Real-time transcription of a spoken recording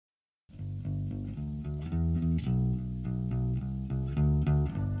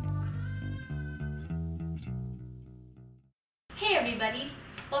everybody,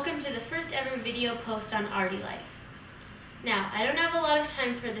 welcome to the first ever video post on artylife. Now, I don't have a lot of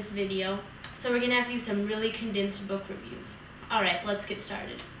time for this video, so we're going to have to do some really condensed book reviews. Alright, let's get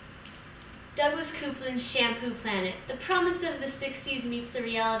started. Douglas Coupland's Shampoo Planet. The promise of the 60s meets the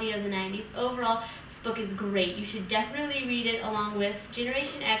reality of the 90s. Overall, this book is great. You should definitely read it along with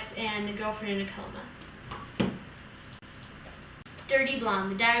Generation X and Girlfriend in a Coma. Dirty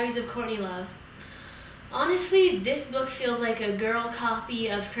Blonde, The Diaries of Courtney Love. Honestly, this book feels like a girl copy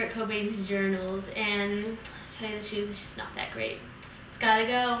of Kurt Cobain's journals, and to tell you the truth, it's just not that great. It's gotta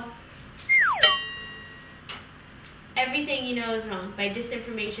go. Everything You Know Is Wrong by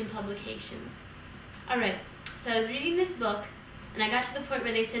Disinformation Publications. Alright, so I was reading this book, and I got to the point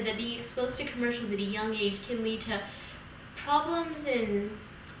where they said that being exposed to commercials at a young age can lead to problems in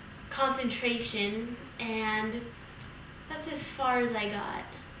concentration, and that's as far as I got.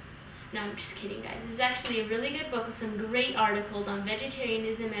 No, I'm just kidding, guys. This is actually a really good book with some great articles on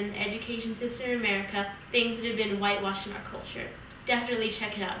vegetarianism and the education system in America, things that have been whitewashed in our culture. Definitely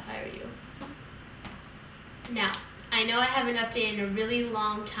check it out if I were you. Now, I know I haven't updated in a really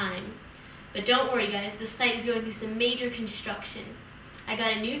long time, but don't worry, guys. The site is going through some major construction. I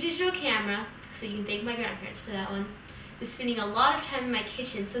got a new digital camera, so you can thank my grandparents for that one. I'm spending a lot of time in my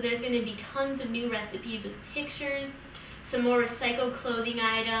kitchen, so there's going to be tons of new recipes with pictures, some more recycled clothing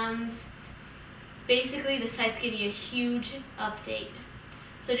items. Basically, the site's getting a huge update.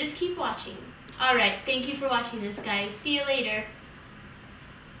 So just keep watching. Alright, thank you for watching this, guys. See you later.